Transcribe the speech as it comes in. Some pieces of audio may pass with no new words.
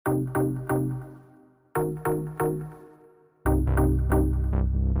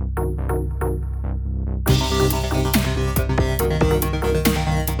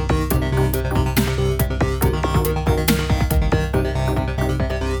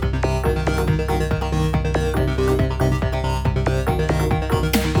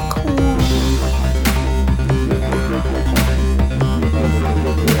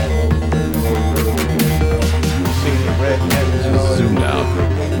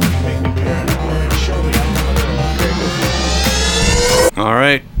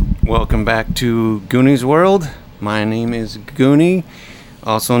Welcome back to Goonies World. My name is Goonie,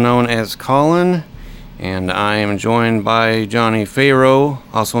 also known as Colin, and I am joined by Johnny Farrow,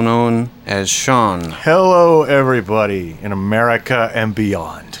 also known as Sean. Hello, everybody in America and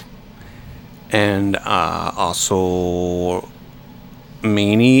beyond. And also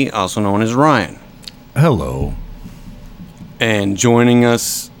Meanie, also known as Ryan. Hello. And joining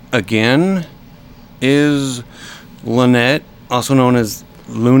us again is Lynette, also known as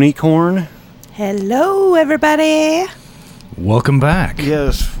Loonicorn. Hello, everybody. Welcome back.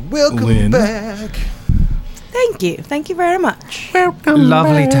 Yes, welcome Lynn. back. Thank you. Thank you very much.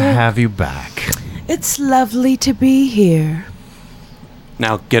 Lovely to have you back. It's lovely to be here.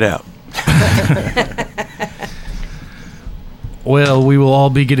 Now get out. Well, we will all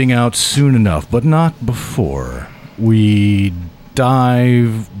be getting out soon enough, but not before we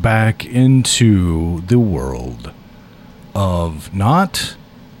dive back into the world of not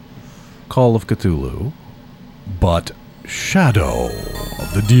Call of Cthulhu, but Shadow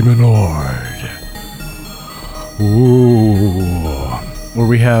of the Demon Lord. Ooh. Where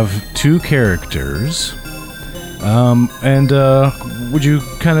we have two characters. Would you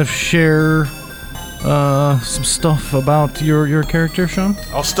kind of share some stuff about your character, Sean?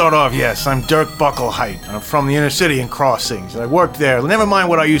 I'll start off, yes. I'm Dirk Buckleheight. I'm from the inner city in Crossings. I work there. Never mind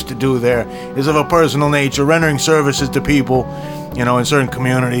what I used to do there is of a personal nature, rendering services to people, in certain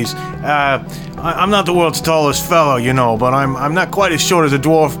communities. I'm not the world's tallest fellow, but I'm not quite as short as a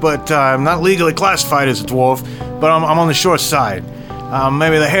dwarf, but I'm not legally classified as a dwarf, but I'm on the short side.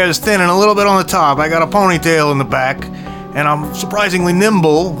 Maybe the hair's thin and a little bit on the top. I got a ponytail in the back. And I'm surprisingly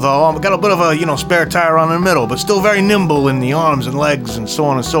nimble, though. I've got a bit of a, spare tire on the middle, but still very nimble in the arms and legs and so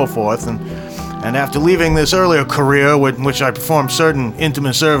on and so forth. And after leaving this earlier career, in which I performed certain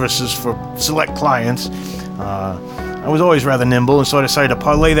intimate services for select clients, I was always rather nimble, and so I decided to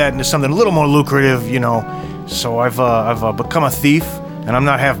parlay that into something a little more lucrative, So I've become a thief, and I'm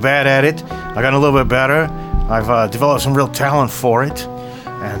not half bad at it. I got a little bit better. I've developed some real talent for it.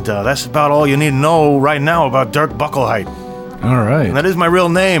 And that's about all you need to know right now about Dirk Buckleheight. All right. And that is my real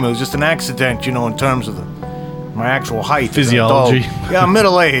name. It was just an accident, in terms of my actual height. Physiology. Yeah, I'm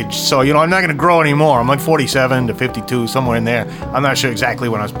middle-aged, so, I'm not going to grow anymore. I'm like 47 to 52, somewhere in there. I'm not sure exactly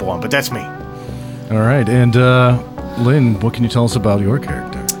when I was born, but that's me. All right. And, Lynn, what can you tell us about your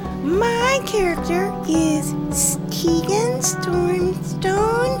character? My character is Tegan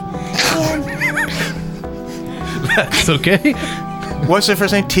Stormstone, and That's okay. What's the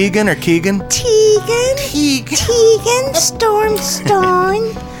first name? Tegan or Keegan? Tegan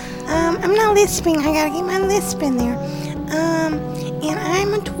Stormstone. I'm not lisping. I gotta get my lisp in there. And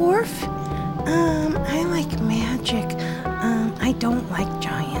I'm a dwarf. I like magic. I don't like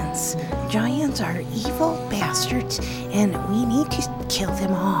giants. Giants are evil bastards, and we need to kill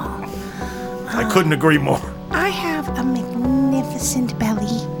them all. I couldn't agree more. I have a magnificent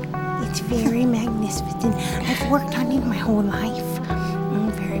belly. It's very magnificent. I've worked on it my whole life.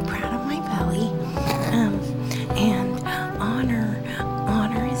 I'm very proud of my belly. And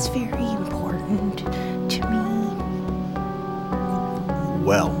honor is very important to me.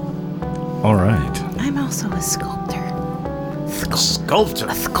 Well. All right. I'm also a sculptor. Sculptor?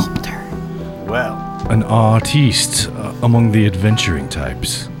 A sculptor. Well. An artiste among the adventuring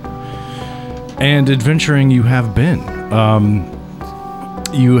types. And adventuring you have been.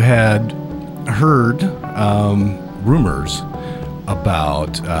 You had heard rumors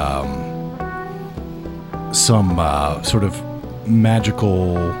about some sort of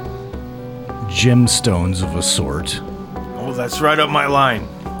magical gemstones of a sort. Oh, that's right up my line.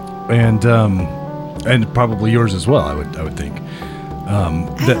 And probably yours as well, I would think.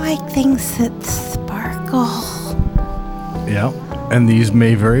 I like things that sparkle. Yeah, and these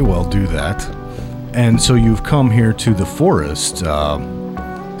may very well do that. And so you've come here to the forest,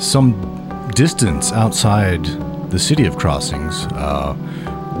 some distance outside the city of Crossings,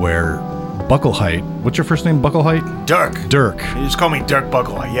 where Buckleheight. What's your first name, Buckleheight? Dirk. You just call me Dirk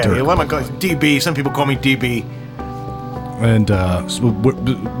Buckleheight. Yeah, Dirk. let me call DB. Some people call me DB. And so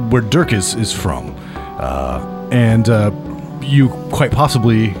where Dirk is from. And you quite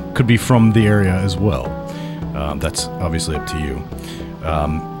possibly could be from the area as well. That's obviously up to you.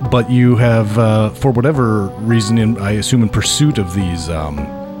 But you have, for whatever reason, I assume in pursuit of these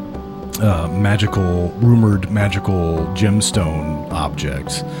rumored magical gemstone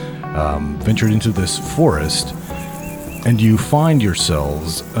objects, ventured into this forest, and you find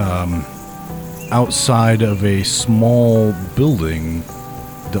yourselves outside of a small building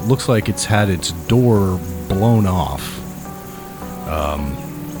that looks like it's had its door blown off.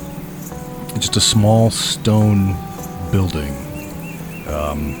 Just a small stone building.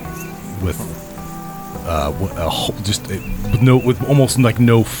 with with almost like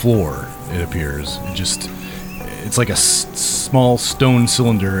no floor. It appears it's like a small stone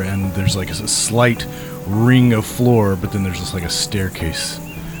cylinder, and there's like a slight ring of floor, but then there's just like a staircase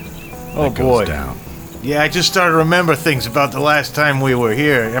that goes down. Yeah, I just started to remember things about the last time we were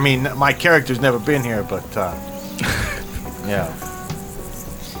here. I mean, my character's never been here, but, yeah.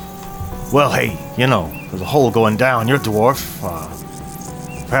 Well, hey, there's a hole going down. You're a dwarf.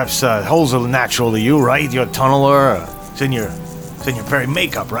 Perhaps holes are natural to you, right? You're a tunneler. It's in your very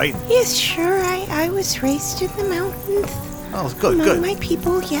makeup, right? Yes, sure. I was raised in the mountains. Oh, good, Among good. my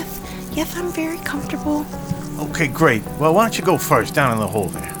people, yes. Yes, I'm very comfortable. Okay, great. Well, why don't you go first, down in the hole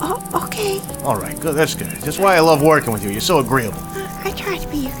there? Oh, okay. All right, good. That's good. That's why I love working with you. You're so agreeable. I try to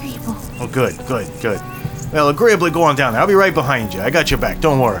be agreeable. Oh, good. Well, agreeably go on down there. I'll be right behind you. I got your back.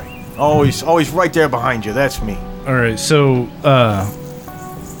 Don't worry. Always right there behind you. That's me. All right, so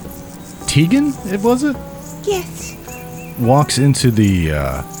Tegan, was it? Yes. Walks into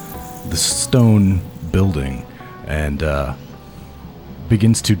the stone building and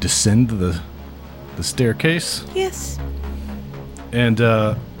begins to descend the staircase. Yes. And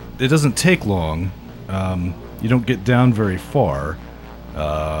it doesn't take long. You don't get down very far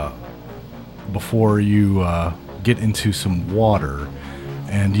before you get into some water,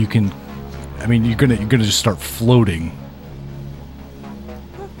 and you're gonna just start floating.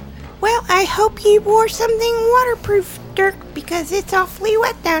 Well, I hope you wore something waterproof, Dirk, because it's awfully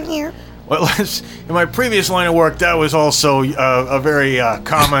wet down here. Well, in my previous line of work, that was also a very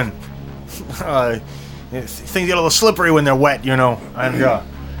common things get a little slippery when they're wet, and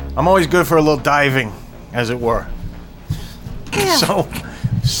I'm always good for a little diving, as it were. Yeah.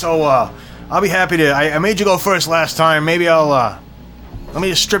 So I'll be happy to. I made you go first last time. Maybe let me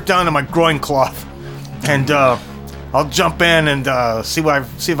just strip down to my groin cloth, and I'll jump in and see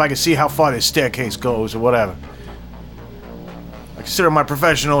if I can see how far this staircase goes or whatever. I consider my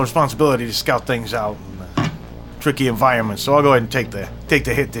professional responsibility to scout things out in tricky environments, so I'll go ahead and take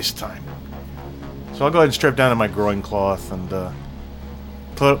the hit this time. So I'll go ahead and strip down to my groin cloth and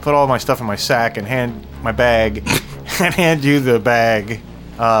put all my stuff in my sack and hand you the bag,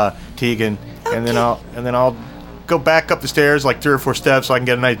 Tegan, Okay. and then I'll go back up the stairs like 3 or 4 steps so I can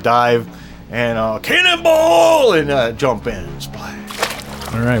get a nice dive and cannonball and jump in,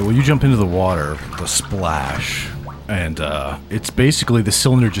 splash. All right, well, you jump into the water, the splash, and it's basically the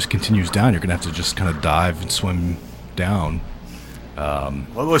cylinder just continues down. You're gonna have to just kind of dive and swim down.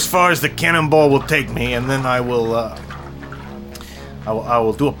 Well, go as far as the cannonball will take me, and then I will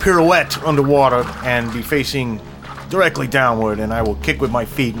do a pirouette underwater and be facing directly downward, and I will kick with my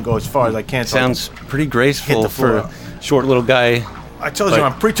feet and go as far as I can. Sounds pretty graceful hit the for floor. a short little guy. I told you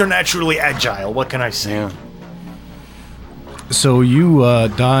I'm preternaturally agile. What can I say? Yeah. So you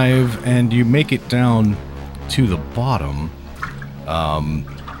dive and you make it down to the bottom.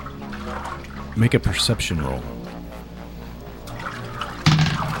 Make a perception roll.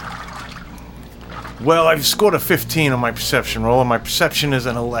 Well, I've scored a 15 on my perception roll, and my perception is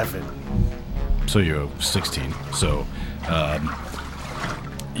an 11. So you have 16. So,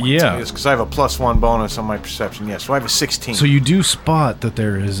 yeah. It's because I have a +1 bonus on my perception. Yes, so I have a 16. So you do spot that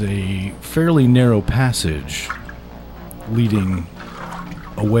there is a fairly narrow passage leading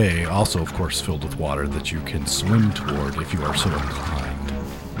away, also, of course, filled with water that you can swim toward if you are so inclined.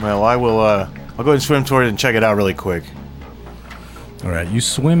 Well, I'll go ahead and swim toward it and check it out really quick. All right, you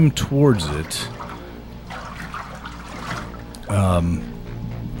swim towards it.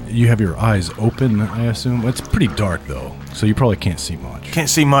 You have your eyes open, I assume. It's pretty dark, though, so you probably can't see much. Can't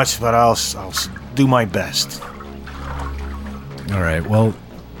see much, but I'll do my best. All right, well,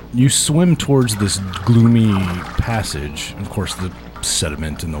 you swim towards this gloomy passage. Of course, the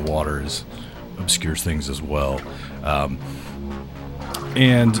sediment in the water obscures things as well.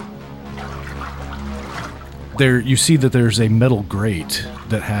 And there, you see that there's a metal grate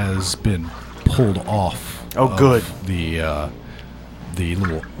that has been pulled off. Oh, good. The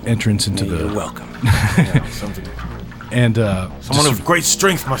little entrance into the. You're welcome. Yeah, something. And Someone of great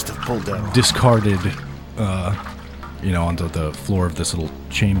strength must have pulled that. discarded, onto the floor of this little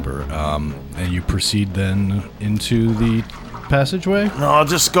chamber. And you proceed then into the passageway. No, I'll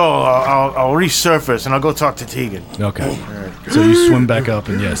just go. I'll resurface and I'll go talk to Tegan. Okay. So you swim back up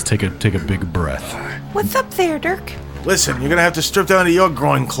and yes, take a big breath. What's up there, Dirk? Listen, you're gonna have to strip down to your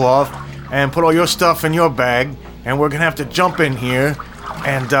groin cloth and put all your stuff in your bag, and we're gonna have to jump in here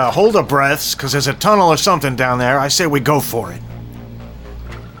and hold our breaths because there's a tunnel or something down there. I say we go for it.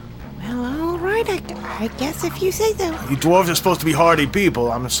 Well, all right. I I guess if you say so. You dwarves are supposed to be hardy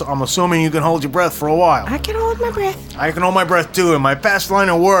people. I'm assuming you can hold your breath for a while. I can hold my breath. I can hold my breath too. In my past line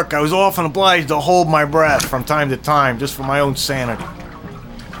of work, I was often obliged to hold my breath from time to time, just for my own sanity.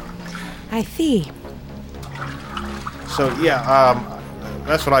 I see. So yeah,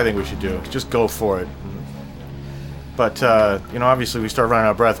 that's what I think we should do. Just go for it. But obviously we start running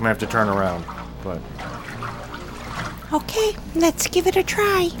out of breath, we have to turn around. But Okay, let's give it a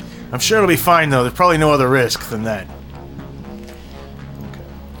try. I'm sure it'll be fine though. There's probably no other risk than that.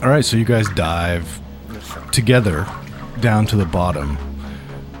 All right, so you guys dive together down to the bottom,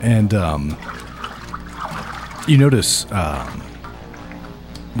 and you notice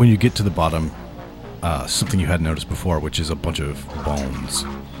when you get to the bottom something you hadn't noticed before, which is a bunch of bones.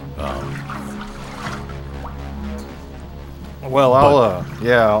 Well,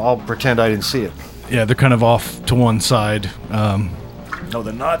 I'll pretend I didn't see it. Yeah, they're kind of off to one side. No,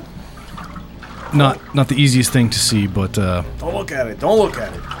 they're not. Not the easiest thing to see, but Don't look at it. Don't look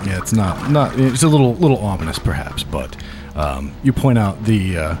at it. yeah, it's not. It's a little ominous, perhaps. But you point out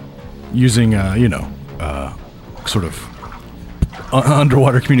the using sort of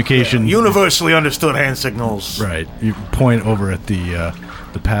underwater communication. Universally understood hand signals. Right. You point over at the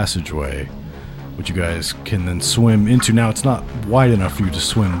passageway, which you guys can then swim into. Now it's not wide enough for you to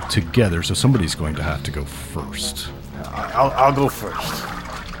swim together, so somebody's going to have to go first. I'll go first.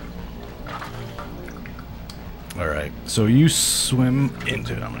 All right. So you swim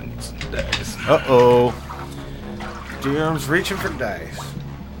into it. I'm gonna need some dice. Uh-oh. Durham's reaching for dice.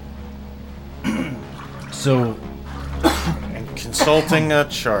 So, And consulting a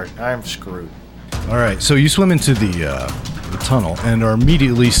chart. I'm screwed. all right. So you swim into the tunnel and are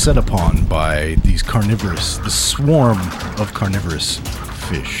immediately set upon by the swarm of carnivorous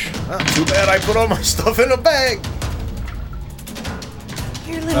fish. Too bad I put all my stuff in a bag.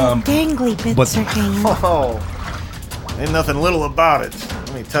 Your little dangly bits but- are hanging. Oh. Ain't nothing little about it.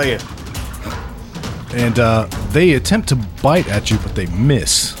 Let me tell you. And they attempt to bite at you, but they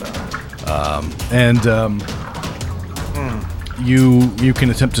miss. You can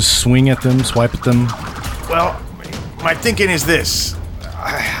attempt to swing at them, swipe at them. Well, my thinking is this.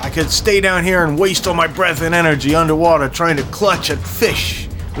 I could stay down here and waste all my breath and energy underwater trying to clutch at fish.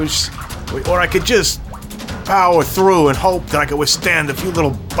 Or I could just power through and hope that I could withstand a few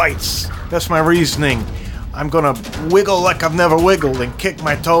little bites. That's my reasoning. I'm gonna wiggle like I've never wiggled and kick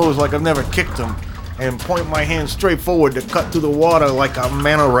my toes like I've never kicked them and point my hand straight forward to cut through the water like a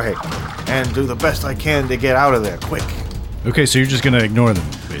manta ray and do the best I can to get out of there quick. Okay, so you're just gonna ignore them,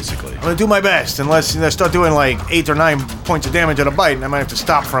 basically. I'm gonna do my best unless I start doing like 8 or 9 points of damage at a bite and I might have to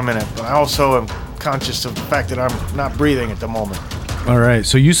stop for a minute, but I also am conscious of the fact that I'm not breathing at the moment. All right,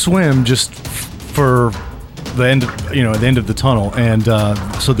 so you swim just for the end, the end of the tunnel, and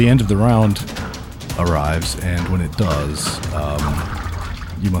so the end of the round arrives, and when it does,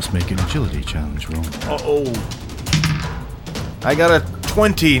 you must make an agility challenge roll. Uh-oh. I got a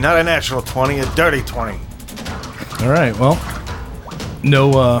 20, not a natural 20, a dirty 20. All right, well,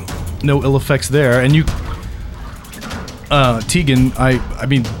 no ill effects there, and you, Tegan, I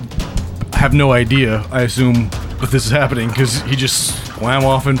mean, have no idea. I assume that this is happening because he just swam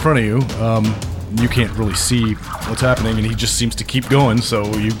off in front of you. You can't really see what's happening, and he just seems to keep going. So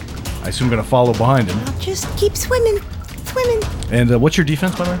I assume, gonna follow behind him. I'll just keep swimming. And what's your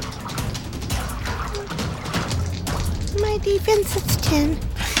defense, by the way? My defense is 10.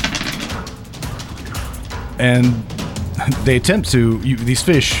 And they attempt to. These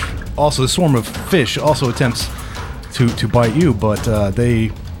fish, also the swarm of fish, also attempts to bite you, but they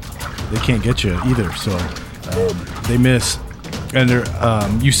can't get you either. So they miss. And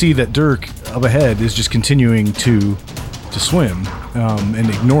you see that Dirk up ahead is just continuing to swim and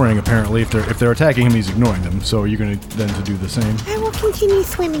ignoring, apparently. If they're attacking him, he's ignoring them. So you're going to then to do the same. I will continue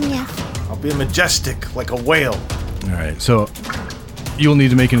swimming, yes. I'll be majestic like a whale. All right. So you'll need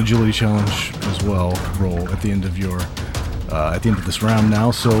to make an agility challenge as well. Roll at the end of your at the end of this round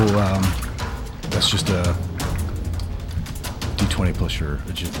now. So that's just a d20 plus your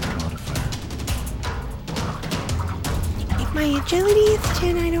agility modifier. If my agility is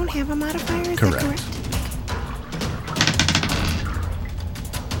 10, I don't have a modifier, is Correct. that correct?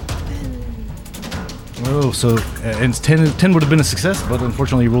 Oh, so and 10 would have been a success, but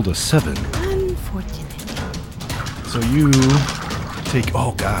unfortunately you rolled a 7. Unfortunate. So you take,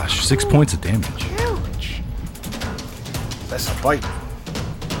 6 points of damage. Ouch. That's a bite.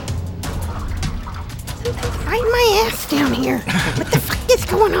 Something's biting my ass down here. What the fuck is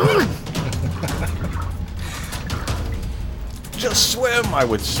going on? Just swim, I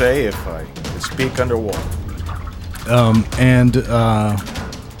would say, if I could speak underwater.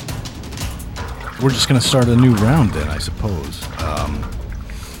 we're just going to start a new round then, I suppose.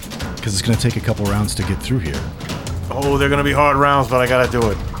 Because it's going to take a couple rounds to get through here. Oh, they're gonna be hard rounds, but I gotta do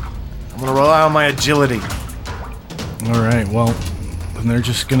it. I'm gonna rely on my agility. All right, well, then they're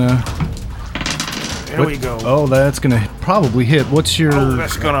just going to... There we go. Oh, that's going to probably hit. What's your... Oh,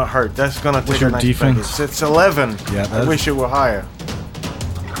 that's gonna hurt. That's gonna take your a nice defense? package. It's 11. Yeah, I wish it were higher.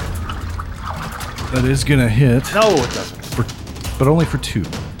 That is going to hit, No, it doesn't. but only for 2.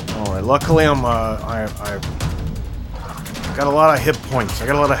 All right. Luckily, I got a lot of hit points. I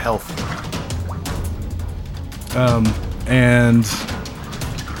got a lot of health. And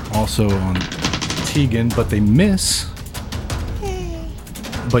also on Tegan, but they miss. Yay.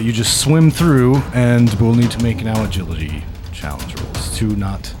 But you just swim through, and we'll need to make now agility challenge rolls to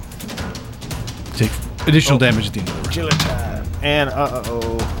not take additional damage at the end of the round. Agility. And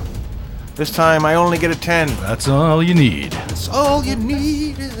uh-oh. This time I only get a 10. That's all you need. That's all you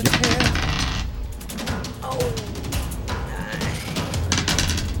need is a 10.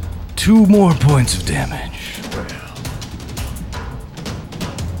 2 more points of damage.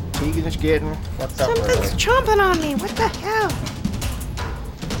 Tegan is getting fucked up. Something's chomping on me. What the hell?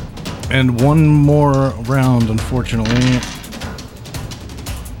 And 1 more round, unfortunately.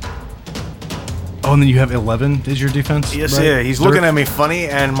 Oh, and then you have 11 is your defense? Yes, right? yeah. He's looking at me funny,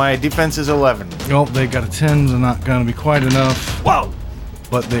 and my defense is 11. Oh, they got a 10. They're not going to be quite enough. Whoa!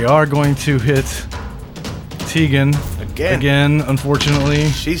 But they are going to hit Tegan. Again, unfortunately.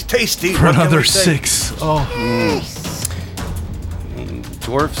 She's tasty. For What can another we say? 6. Oh. Nice.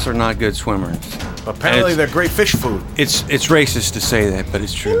 Dwarfs are not good swimmers. Apparently, It's- they're great fish food. It's racist to say that, but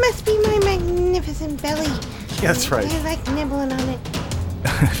it's It true. must be my magnificent belly. Yeah, that's right. I like nibbling on it.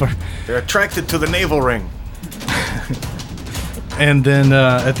 They're attracted to the navel ring. And then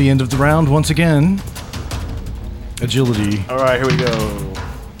at the end of the round, once again, agility. All right, here we go.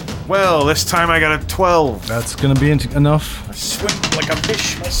 Well, this time I got a 12. That's going to be enough. I swim like a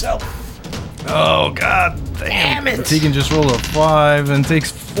fish myself. Oh, God Damn it! Tegan just rolled a 5 and takes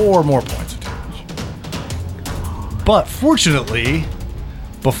 4 more points of damage. But fortunately,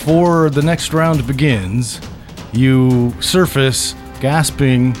 before the next round begins, you surface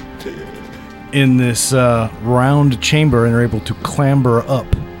gasping in this round chamber and are able to clamber up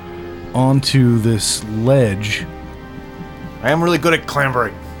onto this ledge. I am really good at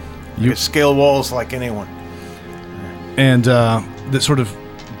clambering. You can scale walls like anyone. And that sort of,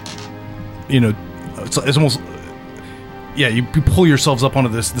 it's almost, you pull yourselves up onto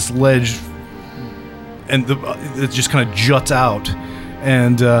this ledge, and it just kind of juts out,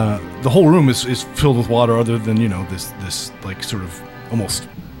 and the whole room is filled with water, other than this like sort of almost,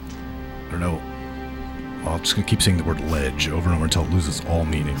 I don't know. Well, I'm just gonna keep saying the word ledge over and over until it loses all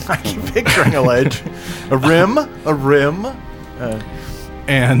meaning. I keep picturing a ledge, a rim.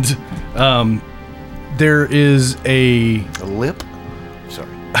 And there is a lip. Sorry.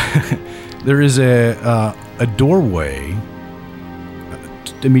 there is a doorway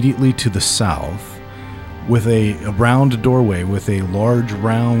immediately to the south, with a round doorway with a large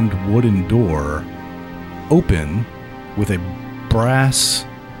round wooden door, open with a brass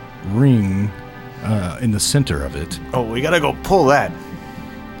ring in the center of it. Oh, we gotta go pull that.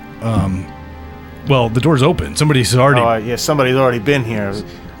 Well, the door's open. Somebody's already. Oh, yeah, somebody's already been here.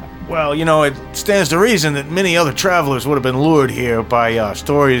 Well, it stands to reason that many other travelers would have been lured here by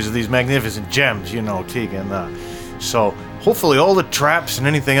stories of these magnificent gems, Tegan. So, hopefully all the traps and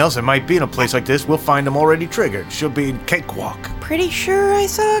anything else that might be in a place like this, we'll find them already triggered. Should be cakewalk. Pretty sure I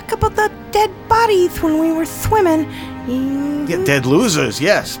saw a couple of the dead bodies when we were swimming. Yeah, dead losers,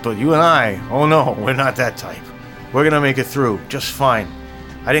 yes, but you and I, oh no, we're not that type. We're gonna make it through, just fine.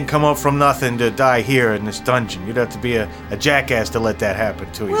 I didn't come up from nothing to die here in this dungeon. You'd have to be a jackass to let that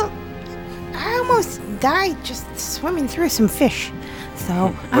happen to you. Well, I almost died just swimming through some fish.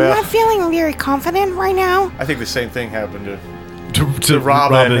 So, I'm Well- not feeling very confident right now. I think the same thing happened to to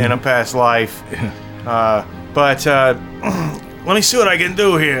Robin in a past life. But let me see what I can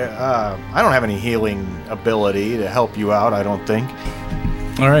do here. I don't have any healing ability to help you out, I don't think.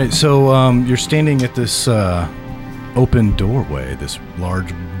 All right, so you're standing at this open doorway, this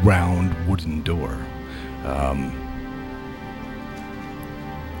large round wooden door.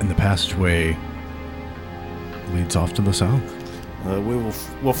 And the passageway leads off to the south.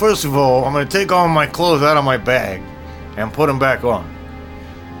 Well, first of all, I'm going to take all my clothes out of my bag and put them back on.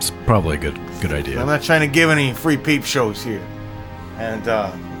 It's probably a good idea. I'm not trying to give any free peep shows here. And,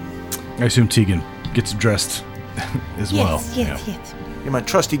 I assume Tegan gets dressed as well. Yes. get my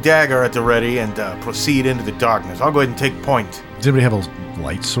trusty dagger at the ready and proceed into the darkness. I'll go ahead and take point. Does anybody have a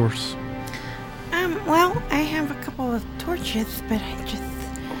light source? Well, I have a couple of torches, but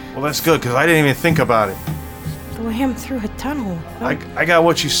Well, that's good, because I didn't even think about it. Throw him through a tunnel. I got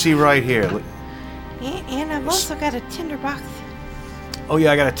what you see right here. And I've also got a tinderbox. Oh,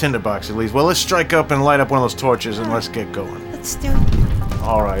 yeah, I got a tinderbox at least. Well, let's strike up and light up one of those torches and let's get going. Let's do it.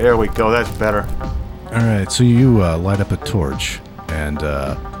 All right, there we go. That's better. All right, so you light up a torch and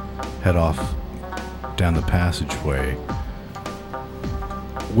head off down the passageway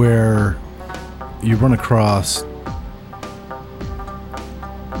where you run across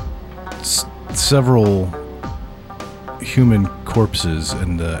several human corpses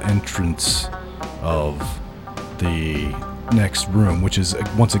in the entrance of the next room, which is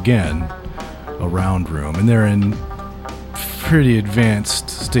once again a round room, and they're in pretty advanced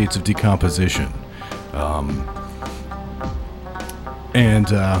states of decomposition.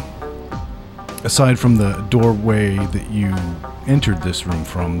 Aside from the doorway that you entered this room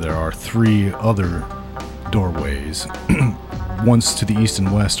from, there are 3 other doorways. Ones to the east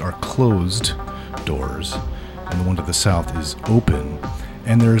and west are closed doors, and the one to the south is open.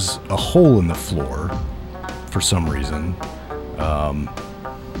 And there's a hole in the floor for some reason.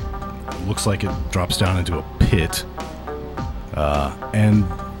 Looks like it drops down into a pit. And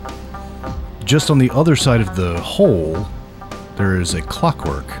just on the other side of the hole, there is a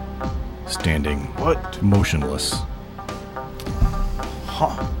clockwork standing motionless.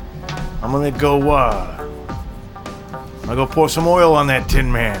 Huh. I'm gonna go, I'll go pour some oil on that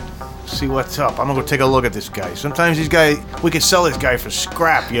Tin Man. See what's up. I'm gonna go take a look at this guy. Sometimes we could sell this guy for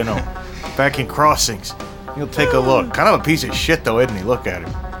scrap, back in Crossings. He'll take a look. Kind of a piece of shit, though, isn't he? Look at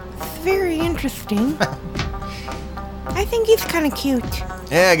him. It's very interesting. I think he's kind of cute.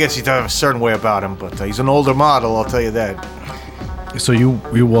 Yeah, I guess he's have a certain way about him, but he's an older model, I'll tell you that. So you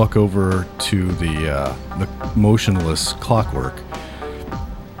walk over to the motionless clockwork,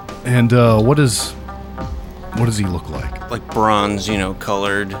 and what does he look like? Like bronze,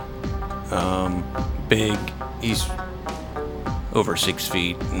 colored, big. He's over 6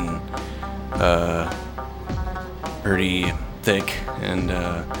 feet and pretty thick, and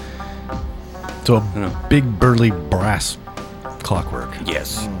so a big burly brass clockwork.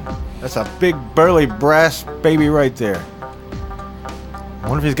 Yes. That's a big burly brass baby right there. I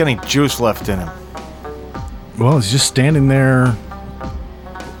wonder if he's got any juice left in him. Well, he's just standing there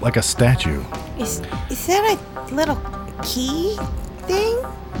like a statue. Is that a little key thing?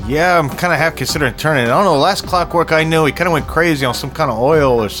 Yeah, I'm kind of half considering turning it. I don't know, last clockwork I knew, he kind of went crazy on some kind of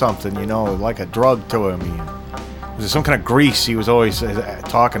oil or something, like a drug to him. It was some kind of grease he was always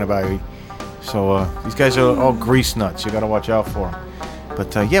talking about. So these guys are all grease nuts. You got to watch out for them.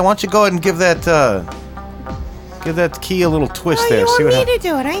 But yeah, why don't you go ahead and give that key a little twist there. You See want what me to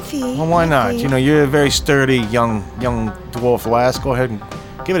do it, I see. Well, why not? You're a very sturdy young dwarf lass. Go ahead and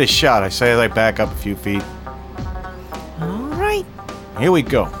give it a shot. I say as I back up a few feet. All right. Here we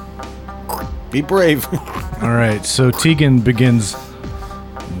go. Be brave. All right, so Tegan begins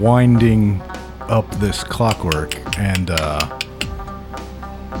winding up this clockwork, and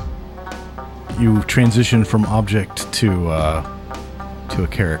you transition from object to a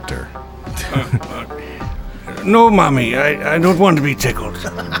character. No, Mommy, I don't want to be tickled.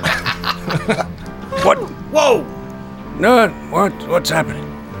 What? Whoa! No, what's happening?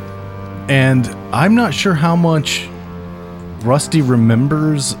 And I'm not sure how much Rusty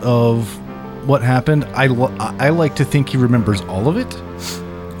remembers of what happened. I like to think he remembers all of it.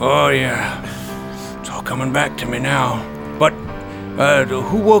 Oh, yeah. It's all coming back to me now. But,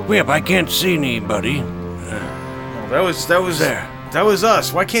 who woke me up? I can't see anybody. That was there. That was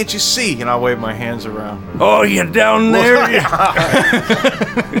us. Why can't you see? And I'll wave my hands around. Oh, you're down there?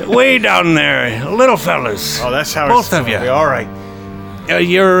 Way down there. Little fellas. Oh, that's how both of you. All right.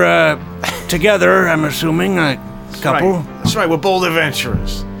 You're together, I'm assuming, a couple? That's right. We're bold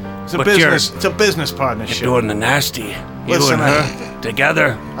adventurers. It's a business partnership. You're doing the nasty. Listen, you and her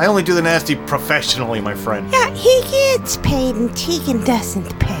together. I only do the nasty professionally, my friend. Yeah, he gets paid and Tegan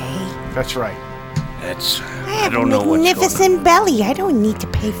doesn't pay. That's right. I don't know what's going on. I have a magnificent belly. I don't need to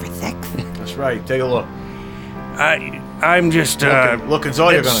pay for sex. That's right. Take a look. I'm just looking's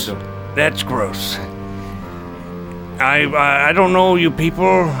all you're gonna do. That's gross. I don't know you people,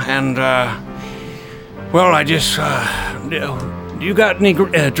 and well, I just do you got any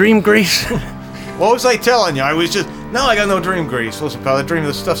dream grease? What was I telling you? I got no dream grease. Listen, pal,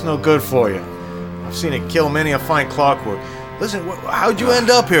 this stuff's no good for you. I've seen it kill many a fine clockwork. Listen, how'd you end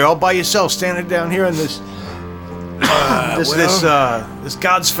up here all by yourself, standing down here in this this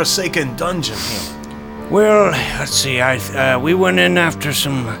God's forsaken dungeon here? Well, let's see. We went in after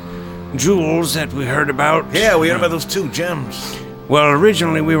some jewels that we heard about. Yeah, we heard about those 2 gems. Well,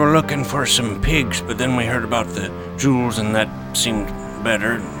 originally we were looking for some pigs, but then we heard about the jewels, and that seemed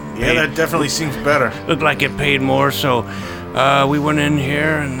better. Yeah, that definitely seems better. Looked like it paid more, so we went in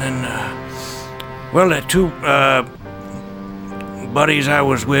here, and then, well, the two buddies I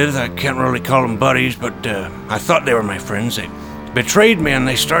was with, I can't really call them buddies, but I thought they were my friends. They betrayed me, and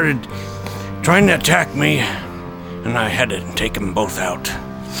they started trying to attack me, and I had to take them both out.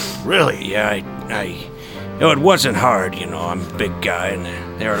 Really? Yeah, it wasn't hard, I'm a big guy, and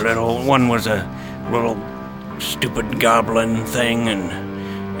they were little. One was a little stupid goblin thing, and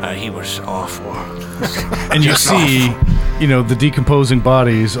he was awful. And you see, the decomposing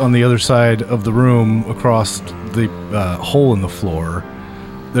bodies on the other side of the room across the hole in the floor.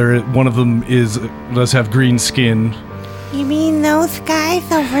 One of them does have green skin. You mean those guys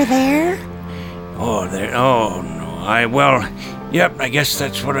over there? Oh, no. Yep, I guess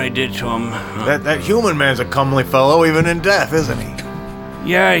that's what I did to him. That human man's a comely fellow, even in death, isn't he?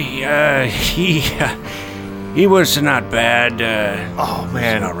 Yeah, he was not bad. Oh, man.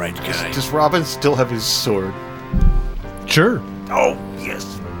 He's an alright guy. Does Robin still have his sword? Sure. Oh,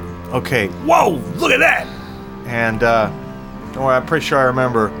 yes. Okay. Whoa, look at that! And, don't worry, I'm pretty sure I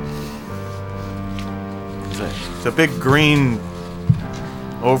remember. It's a big green,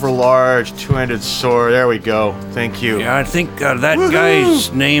 overlarge, two-handed sword. There we go. Thank you. Yeah, I think that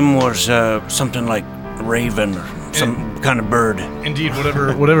guy's name was something like Raven or some kind of bird. Indeed,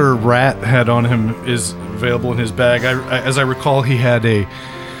 whatever rat had on him is available in his bag. As I recall, he had a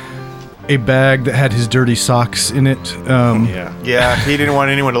bag that had his dirty socks in it. Yeah, he didn't want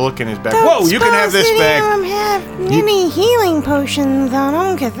anyone to look in his bag. Whoa, you can have this bag. Don't have any healing potions on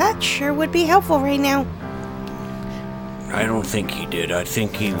them, because that sure would be helpful right now. I don't think he did. I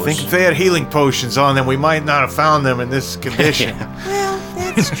think he was... I think if they had healing potions on them, we might not have found them in this condition. Well,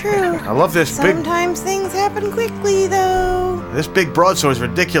 that's true. I love this Sometimes things happen quickly, though. This big broadsword is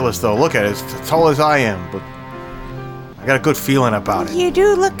ridiculous, though. Look at it. It's as tall as I am, but I got a good feeling about it. You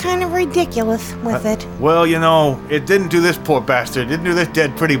do look kind of ridiculous with it. Well, it didn't do this poor bastard. It didn't do this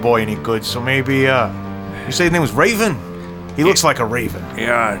dead pretty boy any good, so maybe, you say his name was Raven? He looks like a raven.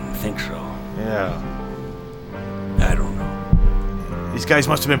 Yeah, I think so. Yeah. I don't know. These guys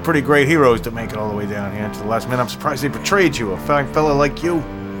must have been pretty great heroes to make it all the way down here to the last minute. I'm surprised they betrayed you, a fine fella like you.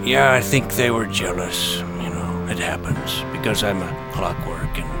 Yeah, I think they were jealous. It happens because I'm a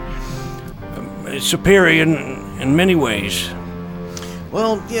clockwork and superior in many ways.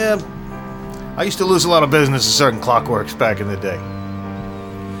 Well, yeah. I used to lose a lot of business to certain clockworks back in the day.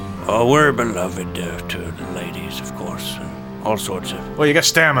 Oh, we're beloved to the ladies, of course, and all sorts of... Well, you got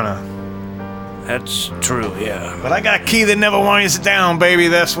stamina. That's true, yeah. But I got a key that never winds down, baby.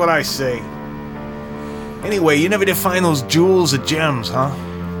 That's what I say. Anyway, you never did find those jewels or gems, huh?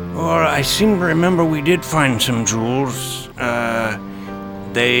 Well, I seem to remember we did find some jewels. I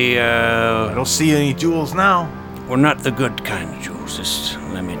don't see any jewels now. were not the good kind of jewels, just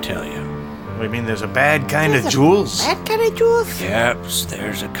let me tell you. What do you mean, there's a bad kind of jewels? Bad kind of jewels? Yep,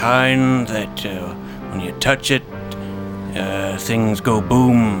 there's a kind that when you touch it, things go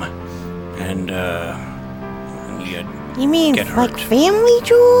boom, and You mean get like hurt. family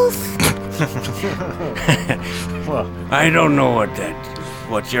jewels? Well, I don't know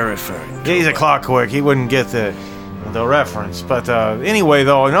what you're referring to. he's a clockwork. He wouldn't get the reference. But anyway,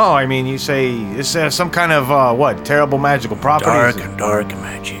 though, no, I mean, you say it's some kind of, terrible magical properties? Dark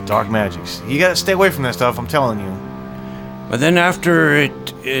magic. Dark magics. You gotta stay away from that stuff, I'm telling you. But then after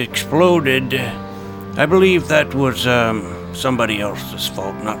it exploded, I believe that was somebody else's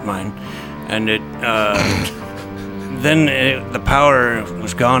fault, not mine. And then the power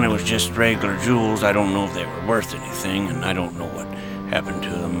was gone. It was just regular jewels. I don't know if they were worth anything, and I don't know what happened to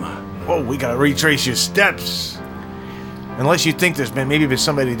them. Whoa, we gotta retrace your steps. Unless you think there's been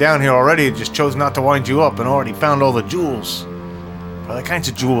somebody down here already that just chose not to wind you up and already found all the jewels. Other kinds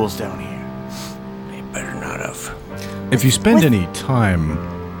of jewels down here. They better not have. If you spend any time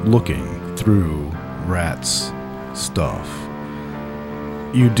looking through Rat's stuff,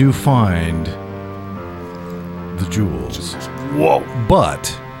 you do find the jewels. Whoa.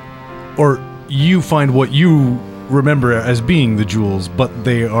 Or you find what you remember as being the jewels, but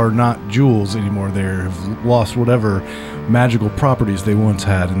they are not jewels anymore. They have lost whatever magical properties they once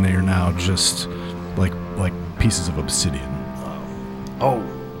had, and they are now just like pieces of obsidian. Oh.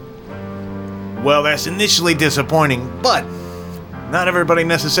 Well, that's initially disappointing, but not everybody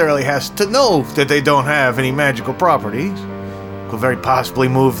necessarily has to know that they don't have any magical properties. Could very possibly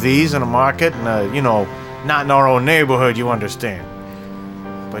move these in a market and, not in our own neighborhood, you understand.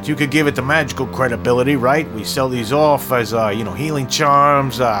 But you could give it the magical credibility, right? We sell these off as, healing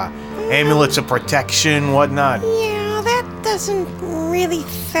charms, amulets of protection, whatnot. Yeah, that doesn't really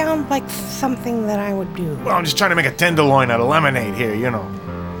sound like something that I would do. Well, I'm just trying to make a tenderloin out of lemonade here,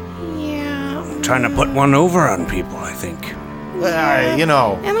 trying to put one over on people, I think. You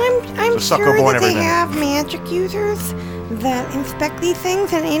know. And I'm a sucker sure born that every they minute. have magic users that inspect these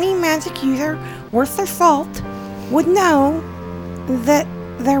things, and any magic user worth their salt would know that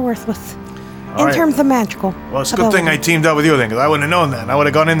they're worthless in right. terms of magical. Well, it's a good thing I ability. teamed up with you then, because I wouldn't have known that. I would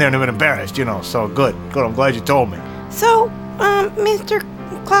have gone in there and been embarrassed, you know. So good. Good. I'm glad you told me. So, Mr.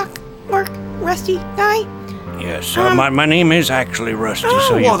 Clockwork Rusty Guy. Yes, my name is actually Rusty,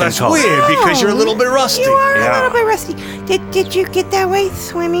 so you well, can that's call me. weird because you're a little bit rusty. You are Yeah. a little bit rusty. Did you get that way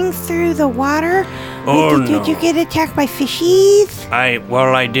swimming through the water? Oh, Did you no. get attacked by fishies?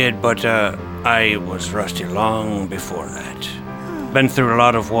 I did, but I was rusty long before that. Been through a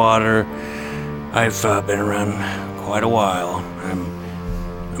lot of water. I've been around quite a while.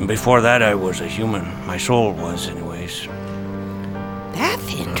 And before that, I was a human. My soul was, anyways.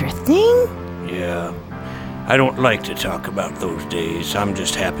 That's interesting. Yeah. I don't like to talk about those days. I'm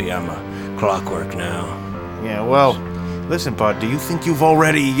just happy I'm a clockwork now. Yeah, well, listen, bud, do you think you've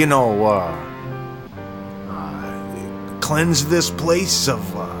already, cleansed this place of,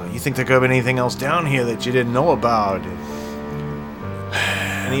 you think there could have been anything else down here that you didn't know about?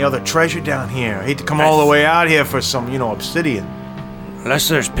 Any other treasure down here? I hate to come all the way out here for some, obsidian. Unless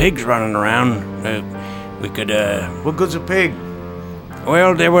there's pigs running around, we could, What good's a pig?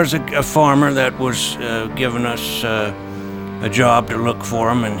 Well, there was a farmer that was giving us a job to look for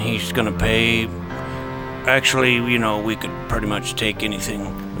him, and he's gonna pay. Actually, we could pretty much take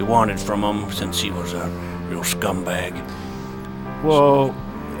anything we wanted from him since he was a real scumbag. Well,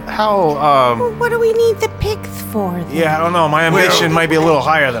 how, Well, what do we need the pigs for? Then? yeah, I don't know. My ambition might be a little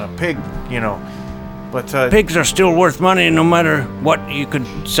higher than a pig, But, Pigs are still worth money no matter what. You could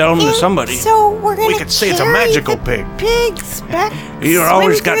sell them to And somebody. So we're gonna. We could say it's a carry magical the pig. Pigs back. You swim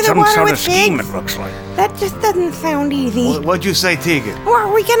always got through the some water sort of with scheme, pigs? it looks like. That just doesn't sound easy. what'd you say, Tegan? Or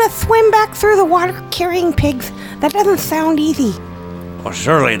are we gonna swim back through the water carrying pigs? That doesn't sound easy. Well,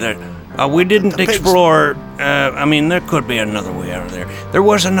 surely there. We didn't pigs- explore. There could be another way out of there. There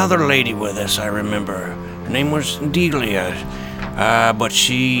was another lady with us, I remember. Her name was Delia. But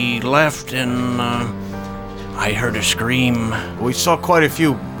she left and I heard a scream. We saw quite a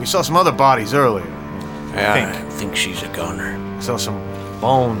few. We saw some other bodies earlier. I think she's a goner. Saw some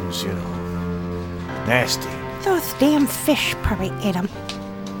bones, Nasty. Those damn fish probably ate them.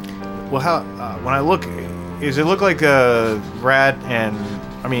 Well, how? When I look, does it look like Rat and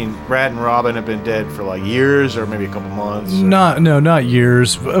Robin have been dead for like years or maybe a couple months? or- Not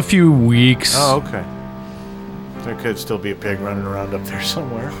years. A few weeks. Oh, okay. There could still be a pig running around up there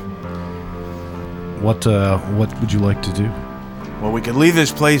somewhere. What would you like to do? Well, we could leave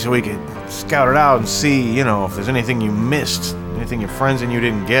this place or we could scout it out and see, if there's anything you missed, anything your friends and you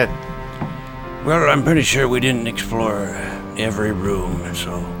didn't get. Well, I'm pretty sure we didn't explore every room,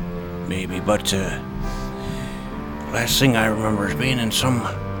 so maybe. But last thing I remember is being in some.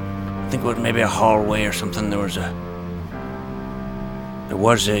 I think it was maybe a hallway or something. There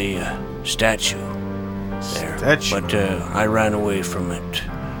was a statue there. Statue? But I ran away from it.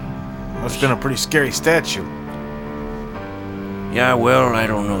 Must have been a pretty scary statue. Yeah, well, I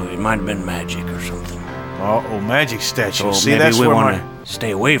don't know. It might have been magic or something. Oh, magic statue. So See, maybe that's we where want to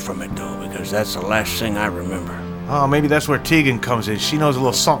stay away from it, though, because that's the last thing I remember. Oh, maybe that's where Tegan comes in. She knows a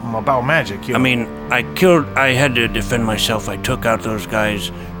little something about magic. I mean, I had to defend myself. I took out those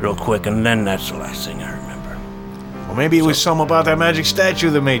guys real quick, and then that's the last thing I remember. Well, maybe it was something about that magic statue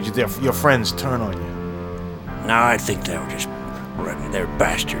that made your friends turn on you. No, I think they were just they're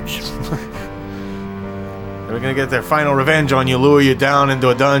bastards. They're gonna get their final revenge on you, lure you down into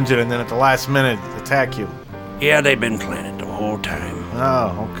a dungeon, and then at the last minute attack you. Yeah, they've been planning the whole time.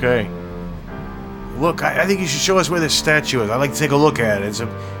 Oh, okay. Look, I think you should show us where this statue is. I'd like to take a look at it. It's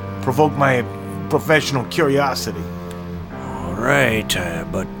provoke my professional curiosity. All right,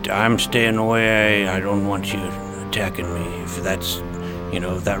 but I'm staying away. I don't want you attacking me if that's,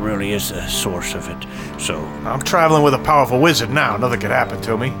 if that really is the source of it. So, I'm traveling with a powerful wizard now. Nothing could happen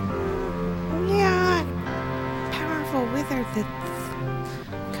to me. Yeah, powerful wizard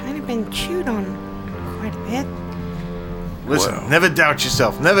that's kind of been chewed on quite a bit. Listen, Well. never doubt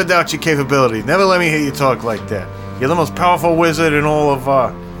yourself. Never doubt your capabilities. Never let me hear you talk like that. You're the most powerful wizard in all of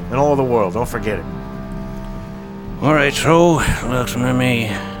the world. Don't forget it. all right, so let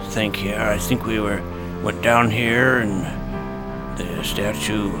me think here. I think we went down here, and the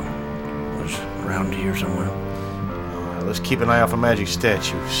statue was around here somewhere. Let's keep an eye out for magic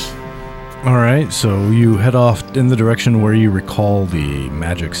statues. All right, so you head off in the direction where you recall the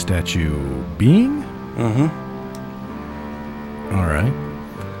magic statue being? Mm-hmm. All right.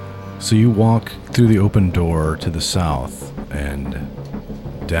 So you walk through the open door to the south and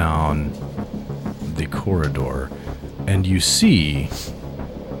down the corridor, and you see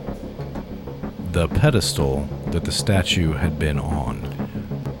the pedestal that the statue had been on.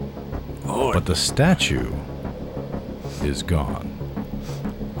 Oh, But the statue is gone.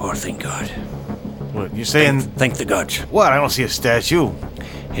 oh, thank God. What, you saying... Thank the gods. What? I don't see a statue.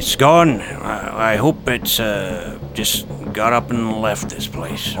 It's gone. I hope it's just got up and left this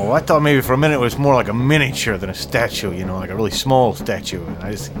place. Oh, I thought maybe for a minute it was more like a miniature than a statue, you know, like a really small statue. And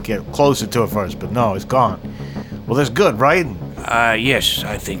I just get closer to it first, but no, it's gone. Well, that's good, right? Yes,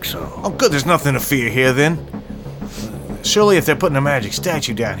 I think so. Oh, good, there's nothing to fear here then. Surely if they're putting a magic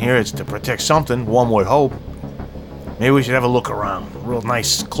statue down here, it's to protect something, one would hope. Maybe we should have a look around. A real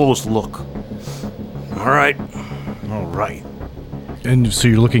nice, close look. All right. All right. And so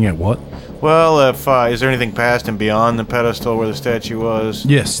you're looking at what? Well, if is there anything past and beyond the pedestal where the statue was?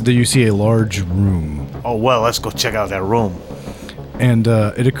 Yes, there you see a large room. Oh, well, let's go check out that room. And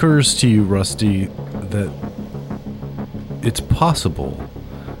it occurs to you, Rusty, that it's possible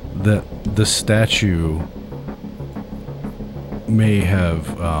that the statue may have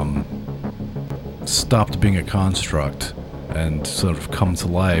stopped being a construct and sort of come to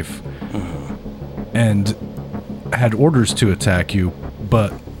life and had orders to attack you,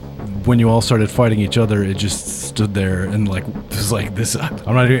 but when you all started fighting each other, it just stood there and like was like this. I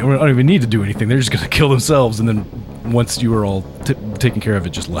don't even need to do anything. They're just gonna kill themselves, and then once you were all taken care of, it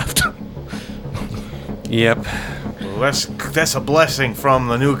just left. Yep. Well, that's a blessing from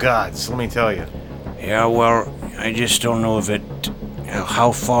the new gods, let me tell you. Yeah, well, I just don't know if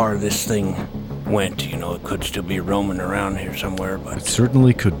how far this thing went. You know, it could still be roaming around here somewhere, It but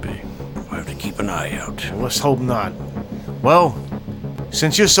certainly could be. I have to keep an eye out. Well, let's hope not. Well,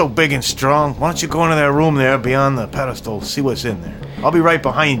 since you're so big and strong, why don't you go into that room there beyond the pedestal, see what's in there. I'll be right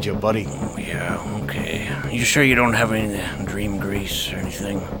behind you, buddy. Oh, yeah, okay. You sure you don't have any dream grease or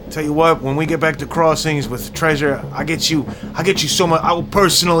anything? Tell you what, when we get back to Crossings with treasure, I'll get you so much, I will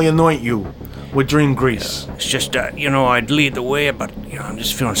personally anoint you with dream grease. It's just, I'd lead the way, but, I'm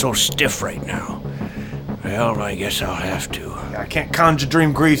just feeling so stiff right now. Well, I guess I'll have to. I can't conjure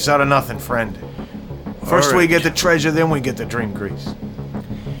dream grease out of nothing, friend. First we right. get the treasure, then we get the dream grease.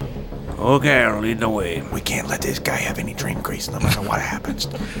 Okay, I'll lead the way. We can't let this guy have any dream grease no matter what happens.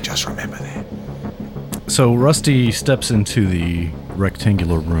 Just remember that. So Rusty steps into the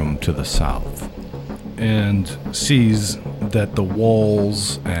rectangular room to the south and sees that the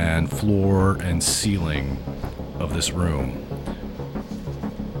walls and floor and ceiling of this room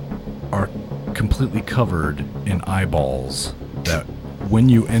are completely covered in eyeballs that when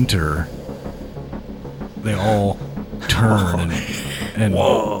you enter, they all turn and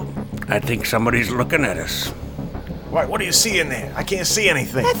Whoa, I think somebody's looking at us. What do you see in there? I can't see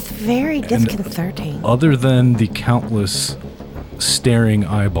anything. That's very disconcerting. other than the countless staring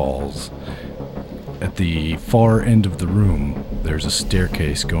eyeballs, at the far end of the room, there's a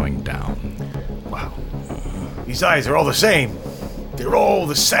staircase going down. Wow. These eyes are all the same. They're all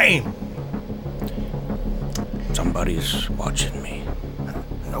the same. Somebody's watching me.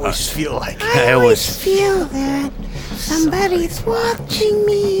 I always feel like. I always feel that somebody's watching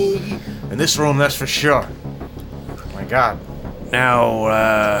me. In this room, that's for sure. My God. Now,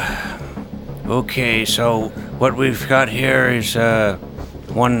 okay, so what we've got here is,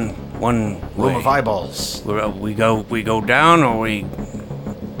 one Room way. of eyeballs. We go down or we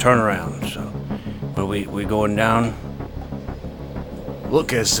turn around, so. Are we going down?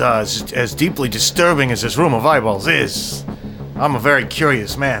 Look, as deeply disturbing as this room of eyeballs is, I'm a very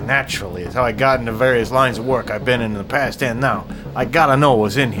curious man, naturally. It's how I got into various lines of work I've been in the past and now. I gotta know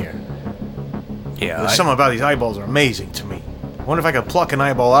what's in here. Yeah, There's something about these eyeballs are amazing to me. I wonder if I could pluck an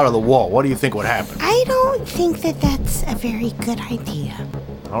eyeball out of the wall. What do you think would happen? I don't think that that's a very good idea.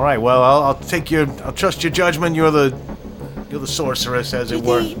 All right, well, I'll trust your judgment. You're the sorceress, as it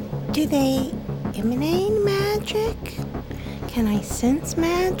were. Do they emanate magic? Can I sense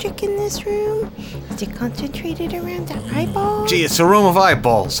magic in this room? Is it concentrated around the eyeball? Gee, it's a room of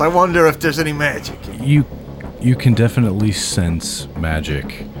eyeballs. I wonder if there's any magic. You can definitely sense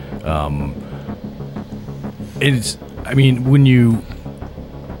magic. When you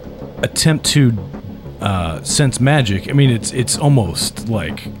attempt to sense magic, it's almost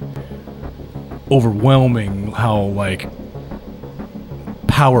like overwhelming how like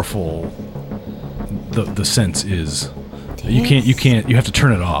powerful the sense is. You have to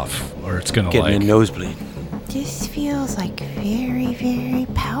turn it off or it's gonna Getting a nosebleed. This feels like very, very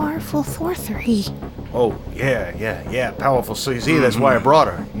powerful sorcery. Oh, yeah, powerful. So you see, that's why I brought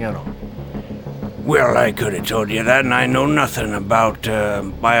her, Well, I could have told you that, and I know nothing about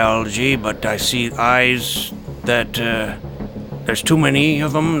biology, but I see eyes that there's too many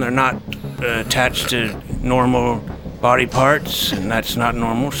of them. They're not attached to normal body parts, and that's not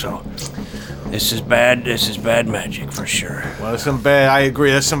normal. So this is bad. This is bad magic for sure. Well, there's some bad. I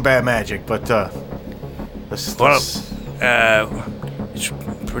agree. There's some bad magic, but let's. It's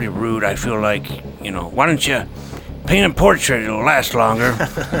pretty rude. I feel like, why don't you paint a portrait? It'll last longer.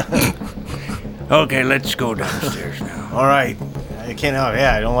 Okay, let's go downstairs now. All right. I can't. Oh,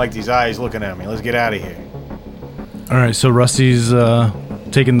 yeah. I don't like these eyes looking at me. Let's get out of here. All right, so Rusty's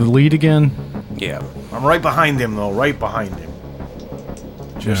taking the lead again. Yeah. I'm right behind him, though. Right behind him.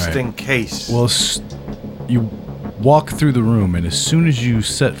 Just All right. in case. Well, you walk through the room, and as soon as you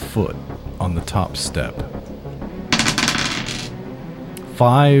set foot on the top step,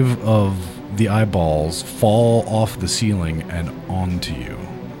 5 of the eyeballs fall off the ceiling and onto you.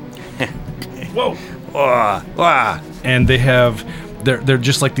 Whoa. And they're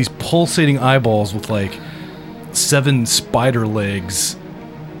just like these pulsating eyeballs with like 7 spider legs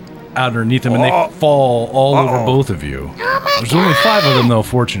underneath them, and they fall all over both of you. There's only 5 of them, though,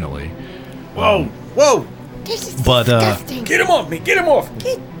 fortunately. Whoa! This is But, disgusting. Get him off me! Get him off!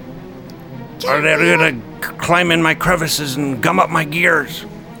 Are they gonna climb in my crevices and gum up my gears?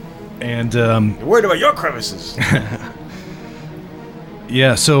 And You're worried about your crevices.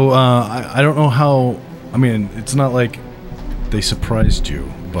 yeah, so I don't know how. I mean, it's not like they surprised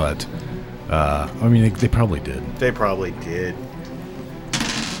you, but I mean, they probably did. They probably did.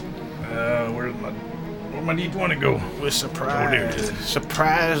 Where's my D20 go? We're surprised.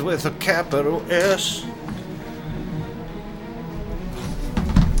 Surprised with a capital S.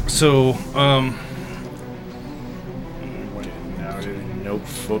 So, Now,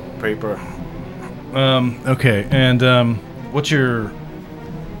 notebook paper. okay, and what's your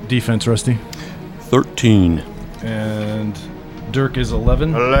defense, Rusty? 13. And Dirk is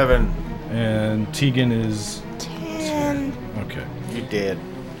 11, 11. and Tegan is 10. okay. You dead.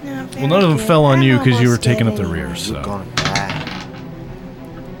 Not Well, none of them very fell on good. you I'm because you were almost taking up the dead rear. anyway. So, Gonna die.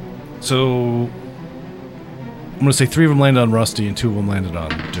 so I'm gonna say 3 of them landed on Rusty and 2 of them landed on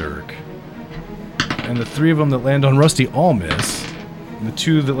Dirk. And the 3 of them that land on Rusty all miss. And the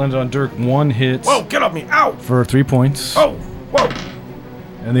 2 that landed on Dirk, 1 hits Whoa! Get off me! Ow! for 3 points, Oh! Whoa!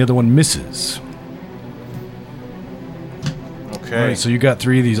 and the other one misses. Okay. All right, so you got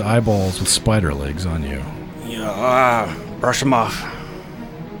 3 of these eyeballs with spider legs on you. Yeah, brush them off.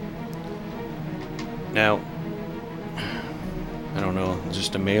 Now, I don't know,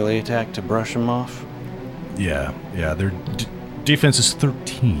 just a melee attack to brush them off? Yeah, their defense is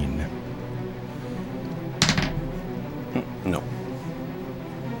 13. No.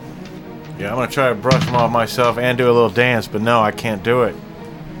 Yeah, I'm gonna try to brush them off myself and do a little dance, but no, I can't do it.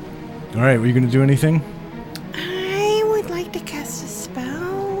 All right, were you gonna do anything? I would like to cast a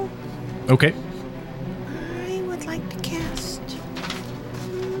spell. Okay. I would like to cast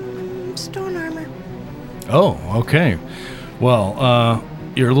stone armor. Oh, okay. Well,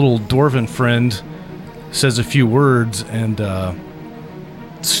 your little dwarven friend says a few words, and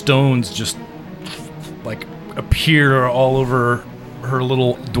stones just like appear all over her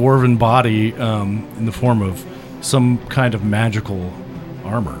little dwarven body in the form of some kind of magical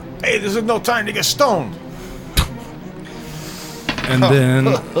armor. Hey, this is no time to get stoned. And then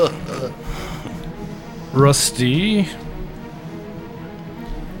Rusty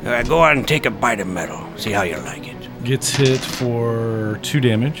Go out and take a bite of metal. See how you like it. gets hit for 2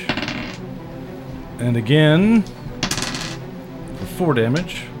 damage. And again for 4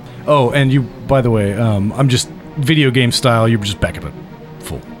 damage. Oh, and you, by the way, I'm just video game style, you're just back up at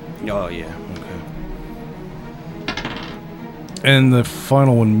full. Oh, yeah. Okay. And the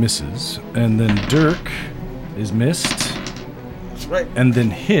final one misses. And then Dirk is missed. That's right. And then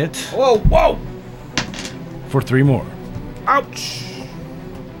hit Whoa! for 3 more. Ouch!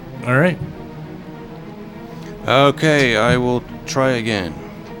 All right. Okay, I will try again.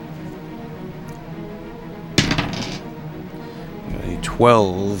 A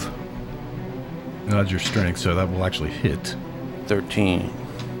 12, That's your strength, so that will actually hit. 13.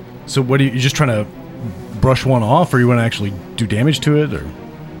 So what are you just trying to brush one off, or you want to actually do damage to it, or?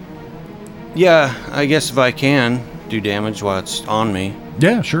 Yeah, I guess if I can do damage while it's on me,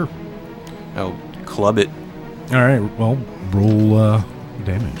 Yeah, sure. I'll club it. All right. Well, roll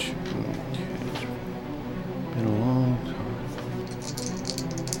damage. Been a long time.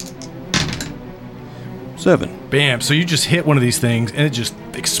 7. Bam. So you just hit one of these things, and it just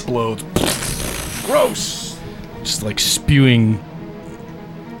explodes. Gross! Just like spewing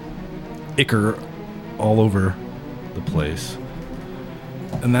ichor all over the place.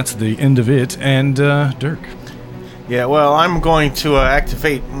 And that's the end of it. And Dirk. Yeah, well, I'm going to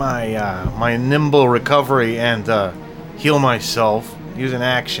activate my my nimble recovery and heal myself, use an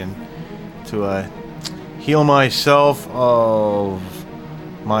action. to heal myself of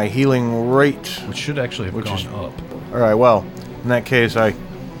my healing rate. Which should actually have gone up. Alright, well, in that case, I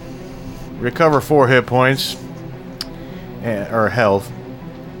recover 4 hit points, or health,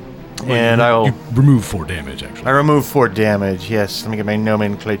 and I will... You remove 4 damage, actually. I remove 4 damage, yes, let me get my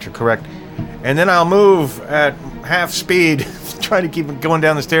nomenclature correct. And then I'll move at half speed, try to keep it going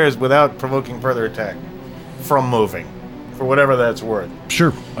down the stairs without provoking further attack from moving, for whatever that's worth.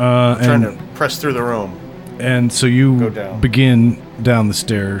 Sure. Trying to press through the room. And so you Go down. begin down the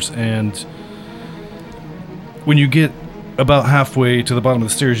stairs, and when you get about halfway to the bottom of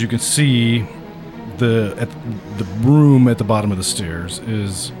the stairs, you can see the room at the bottom of the stairs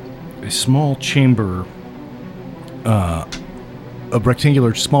is a small chamber, a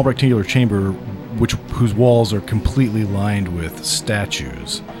small rectangular chamber, whose walls are completely lined with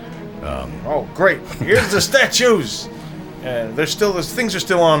statues. Oh, great! Here's the statues. Those things are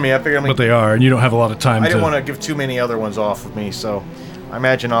still on me. I figure But they are, and you don't have a lot of time. I didn't want to give too many other ones off of me, so I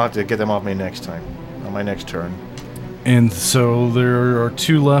imagine I'll have to get them off me next time, on my next turn. And so there are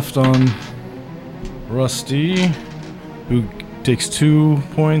 2 left on Rusty, who takes 2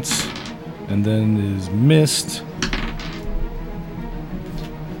 points, and then is missed.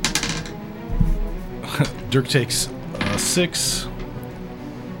 Dirk takes 6,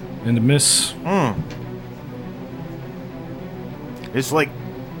 and a miss. It's like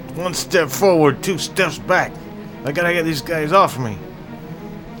 1 step forward, 2 steps back. I gotta get these guys off me.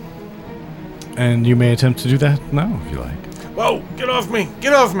 And you may attempt to do that now, if you like. Whoa! Get off me!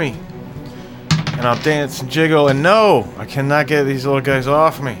 Get off me! And I'll dance and jiggle, and no! I cannot get these little guys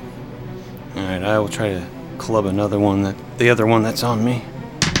off me. Alright, I will try to club the other one that's on me.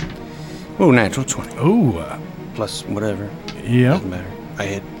 Ooh, natural 20. Ooh. Plus whatever. Yeah. Doesn't matter. I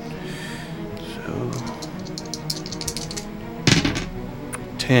hit. So...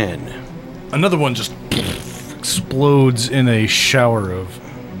 10. Another one just explodes in a shower of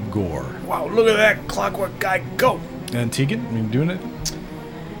gore. Wow, look at that clockwork guy go! And Tegan, are you doing it?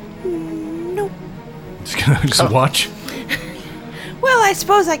 Nope. Just gonna just watch? Well, I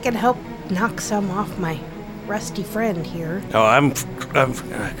suppose I can help knock some off my rusty friend here. Oh, I'm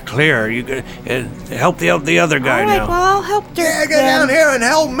clear. You could help the other guy All right, now. well, I'll help Dirk. Yeah, get then. down here and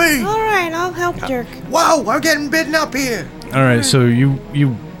help me! All right, I'll help Dirk. Whoa, I'm getting bitten up here! All right, so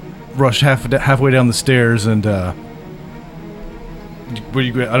you rush halfway down the stairs, and what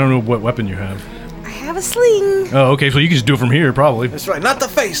you? I don't know what weapon you have. I have a sling. Oh, okay, so you can just do it from here, probably. That's right, not the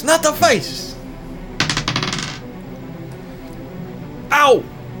face, not the face! Ow!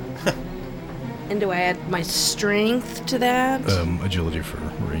 And do I add my strength to that? Agility for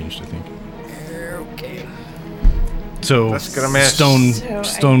ranged, I think. Okay. So That's gonna miss.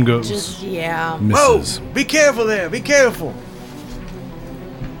 Stone goes Yeah. misses. Whoa! Be careful there, be careful!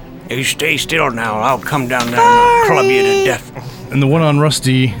 You stay still now. I'll come down there and I'll club you to death. And the one on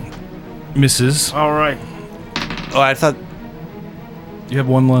Rusty misses. Alright. Oh, I thought You have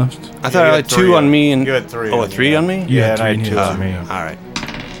 1 left. I thought I had 2 on me and... You had 3 Oh, on a 3 you. on me? Yeah, and I had 3 2 hits. on me. Alright.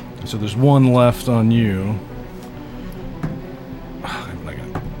 So there's 1 left on you. I'm not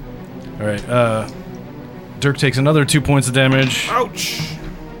gonna. All right. Dirk takes another 2 points of damage. Ouch!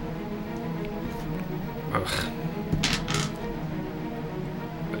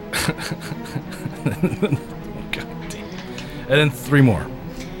 And then 3 more.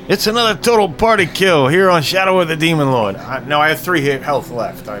 It's another total party kill here on Shadow of the Demon Lord. I have 3 hit health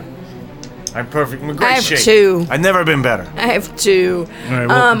left. I'm perfect. I'm in great I have shape. 2. I've never been better. I have 2. All right,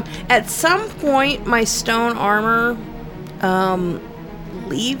 well- At some point, my stone armor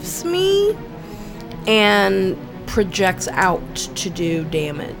leaves me and projects out to do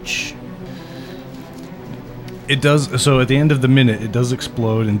damage. It does. So at the end of the minute, it does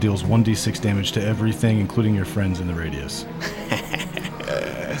explode and deals 1d6 damage to everything, including your friends in the radius.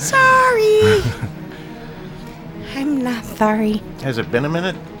 Sorry. I'm not sorry. Has it been a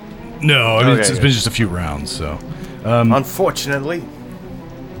minute? No, I mean, Okay, it's good. been just a few rounds. So, Unfortunately.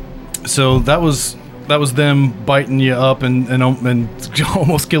 so that was them biting you up and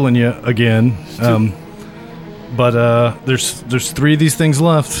almost killing you again. But there's 3 of these things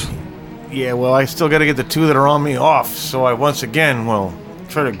left. Yeah, well, I still gotta get the 2 that are on me off, so I once again will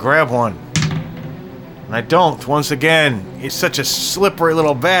try to grab one. And I don't, once again. He's such a slippery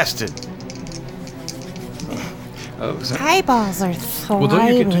little bastard. Eyeballs are slimy. Well,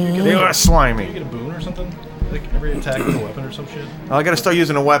 don't you get They are slimy. get a boon or something? Like every attack with a weapon or some shit? Well, I gotta start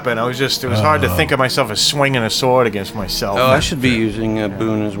using a weapon. It was hard to think of myself as swinging a sword against myself. Oh, I should be using a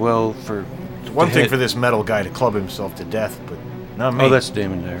boon as well for... One to thing hit. for this metal guy to club himself to death, but not me. Oh, that's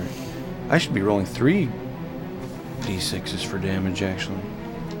damage there. I should be rolling 3 d6s for damage, actually.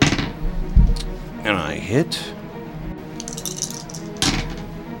 And I hit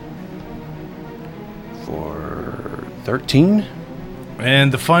for 13.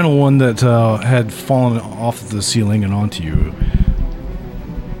 And the final one that had fallen off the ceiling and onto you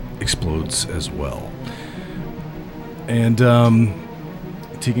explodes as well. And,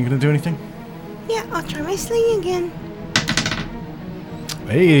 Tegan gonna do anything? Yeah, I'll try my sling again.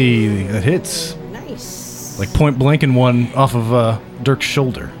 Hey, that hits. Nice. Like point blank in one off of Dirk's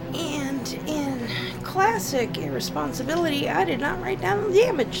shoulder. And in classic irresponsibility, I did not write down the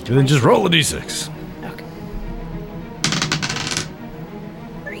damage to Then my just sling. roll a d6. Okay.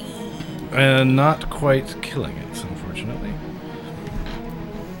 And not quite killing it, unfortunately.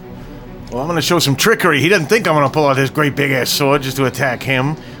 Well, I'm going to show some trickery. He doesn't think I'm going to pull out his great big-ass sword just to attack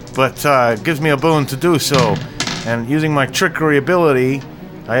him, but gives me a boon to do so. And using my trickery ability,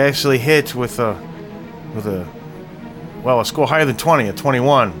 I actually hit with a score higher than 20, a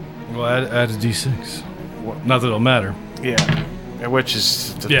 21. Well, add a d6. Not that it'll matter. Yeah. Which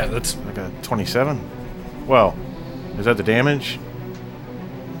is... Yeah, that's... like a 27? Well, is that the damage?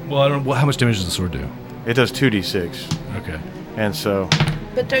 Well, I don't know. How much damage does the sword do? It does 2d6. Okay. And so,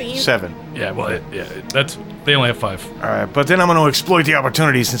 But don't you... 7. Yeah, well, that's... They only have 5. Alright, but then I'm going to exploit the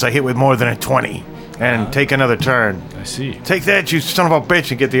opportunity since I hit with more than a 20. And take another turn. I see. Take that, you son of a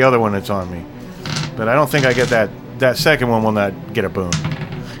bitch, and get the other one that's on me. But I don't think I get that. That second one will not get a boon.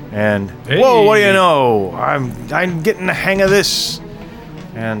 And whoa, what do you know? I'm getting the hang of this.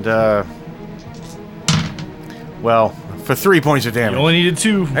 And well, for 3 points of You damage. only needed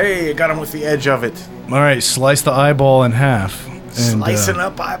 2. Hey, I got him with the edge of it. All right, slice the eyeball in half. And, Slicing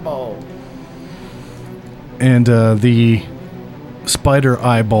up eyeball. And the spider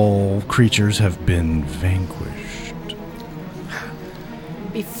eyeball creatures have been vanquished.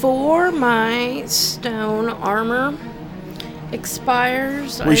 Before my stone armor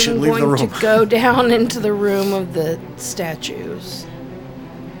expires, We should I'm leave the going room. to go down into the room of the statues.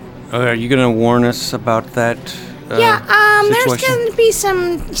 Are you gonna warn us about that? There's situation? going to be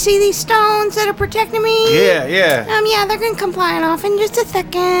some... See these stones that are protecting me? Yeah, yeah. Yeah, they're going to come flying off in just a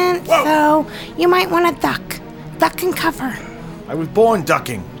second. Whoa. So, you might want to duck. Duck and cover. I was born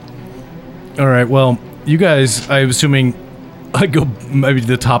ducking. All right, well, you guys, I'm assuming I go maybe to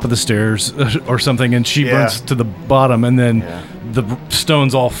the top of the stairs or something, and she Yeah. runs to the bottom, and then Yeah. the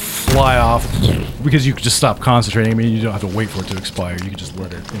stones all fly off because you could just stop concentrating. I mean, you don't have to wait for it to expire. You can just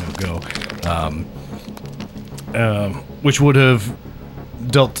let it, go. Which would have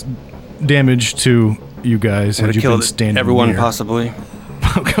dealt damage to you guys Would had have you been killed standing everyone near. possibly.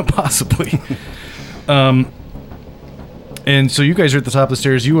 Possibly. And so you guys are at the top of the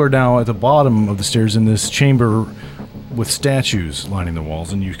stairs. You are now at the bottom of the stairs in this chamber with statues lining the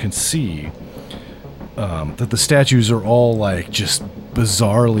walls, and you can see that the statues are all like just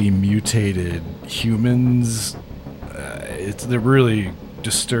bizarrely mutated humans. They're really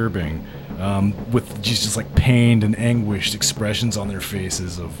disturbing, with just like pained and anguished expressions on their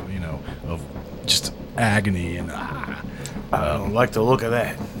faces of just agony and I don't like the look of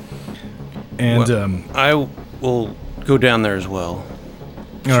that. and Well, I will go down there as well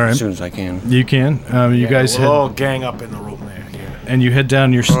all right. as soon as I can. You can. You guys we'll head, all gang up in the room there. Yeah. and you head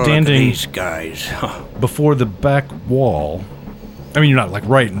down. You're Oh, look at standing these guys. before the back wall. I mean, you're not like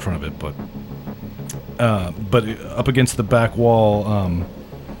right in front of it, but up against the back wall,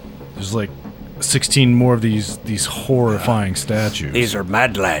 there's like 16 more of these horrifying statues These are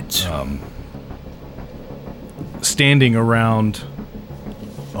mad lads. standing around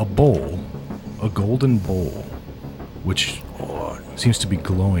a bowl, a golden bowl, which seems to be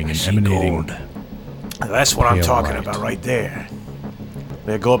glowing and emanating. gold. That's what I'm Pale talking light. about right there.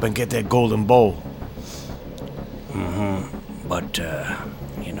 They go up and get that golden bowl. But,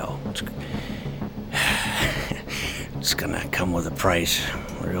 it's gonna come with a price.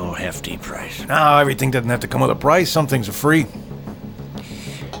 A real hefty price. No, everything doesn't have to come with a price. Some things are free.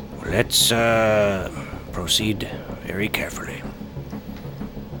 Let's, proceed very carefully.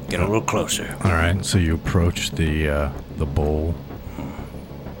 Get a little closer. All right, so you approach the bowl.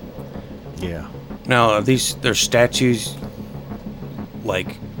 Yeah. Now, are they're statues,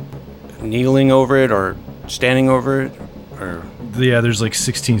 like kneeling over it or standing over it, or Yeah, there's like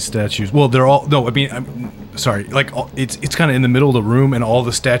 16 statues. Well, they're all no. I mean, I'm sorry. Like it's kind of in the middle of the room, and all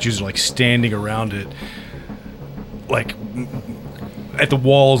the statues are like standing around it, like at the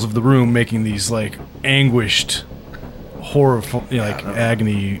walls of the room, making these like anguished, horrible, like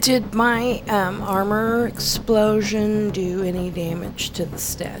agony. Did my armor explosion do any damage to the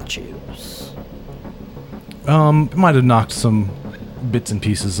statues? It might have knocked some bits and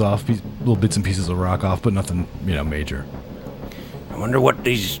pieces off, little bits and pieces of rock off, but nothing, major. I wonder what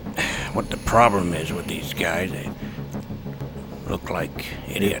these what the problem is with these guys. They look like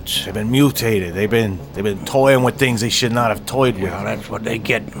idiots. They've been mutated. They've been toying with things they should not have toyed with. Well, that's what they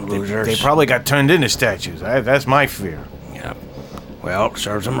get, losers. They probably got turned into statues. That's my fear. Yeah. Well,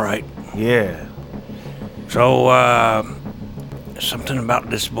 serves them right. Yeah. So, something about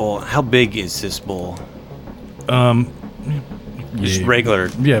this bull. How big is this bull? Just Yeah. regular.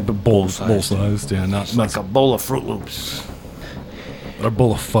 Yeah, but bowl Bull-sized. sized. Yeah, not Like a bowl of Fruit Loops. a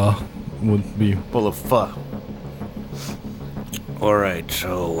bowl of pho would be. Bowl of pho. All right,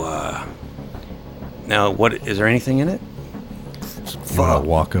 so, Now, what is there anything in it? You want to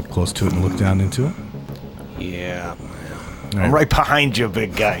walk up close to it and look down into it? yeah. I'm right behind you,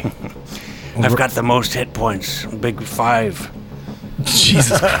 big guy. I've got the most hit points. Big 5.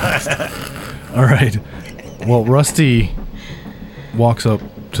 Jesus Christ. All right. Well, Rusty walks up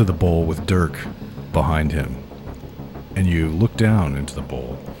to the bowl with Dirk behind him. And you look down into the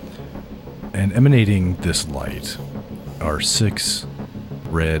bowl. And emanating this light are 6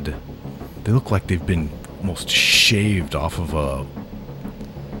 red. They look like they've been almost shaved off of a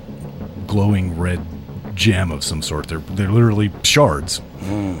glowing red gem of some sort. They're literally shards.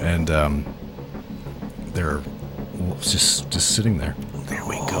 And they're just sitting there. There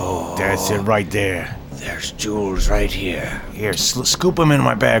we go. That's it right there. There's jewels right here. Here, scoop them in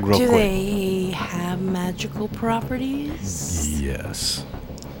my bag real Do quick. they have magical properties? Yes.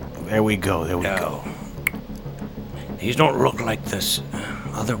 There we go. There we go. No. These don't look like this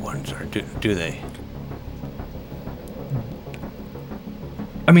other ones, or do they?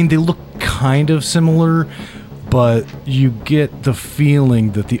 I mean, they look kind of similar, but you get the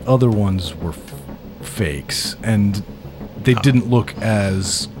feeling that the other ones were fakes, and they didn't look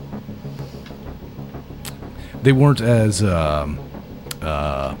as. They weren't as. I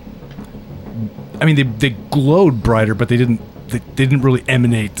mean, they glowed brighter, but they didn't. They didn't really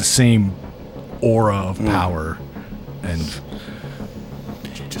emanate the same aura of power, and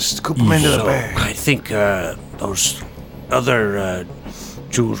Just scoop them into the So, bag. I think those other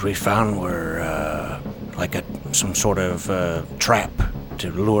jewels we found were like some sort of trap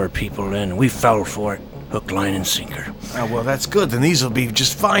to lure people in. We fell for it, hook, line, and sinker. Oh, well, that's good. Then these will be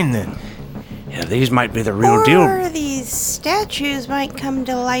just fine then. Yeah, these might be the real Or deal. these statues might come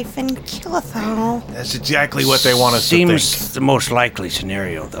to life and kill us all. That's exactly what they want us to Seems think. the most likely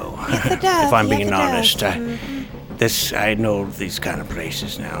scenario, though. Yes, it does. If I'm Yes, being it honest, does. I know these kind of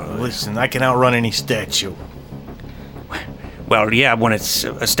places now. Listen, I can outrun any statue. Well, yeah, when it's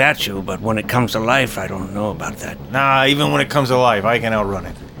a statue, but when it comes to life, I don't know about that. Nah, even when it comes to life, I can outrun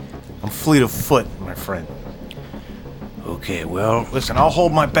it. I'm fleet of foot, my friend. Okay, well, Listen, I'll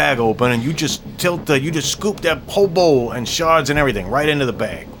hold my bag open, and you just scoop that whole bowl and shards and everything right into the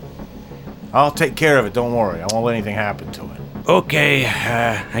bag. I'll take care of it. Don't worry. I won't let anything happen to it. okay.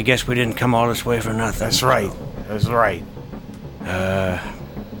 I guess we didn't come all this way for nothing. That's right. That's right. I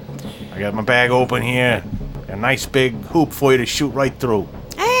got my bag open here. A nice big hoop for you to shoot right through.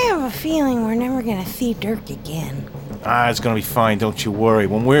 I have a feeling we're never gonna see Dirk again. It's gonna be fine. Don't you worry.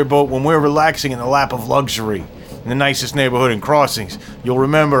 When we're relaxing in the lap of luxury, in the nicest neighborhood in Crossings, you'll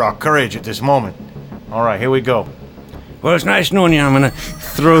remember our courage at this moment. All right, here we go. Well, it's nice knowing you. I'm gonna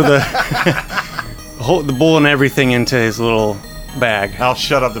Throw the the bull and everything into his little bag. I'll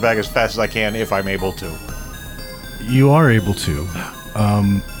shut up the bag as fast as I can if I'm able to. you are able to.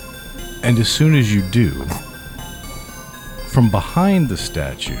 And as soon as you do, from behind the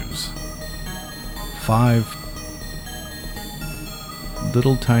statues, 5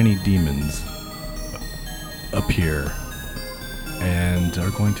 little tiny demons appear and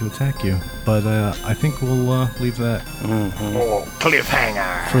are going to attack you. But I think we'll leave that Oh,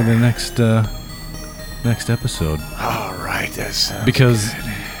 cliffhanger. for the next episode, All right, that's because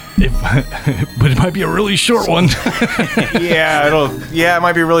but it might be a really short one. it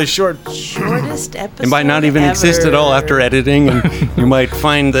might be really short. Shortest episode It might not even exist at all after editing, and you might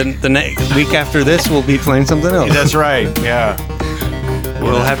find that the next week after this we'll be playing something else. That's right. Yeah,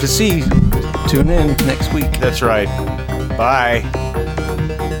 We'll have to see. Tune in next week. that's right. Bye.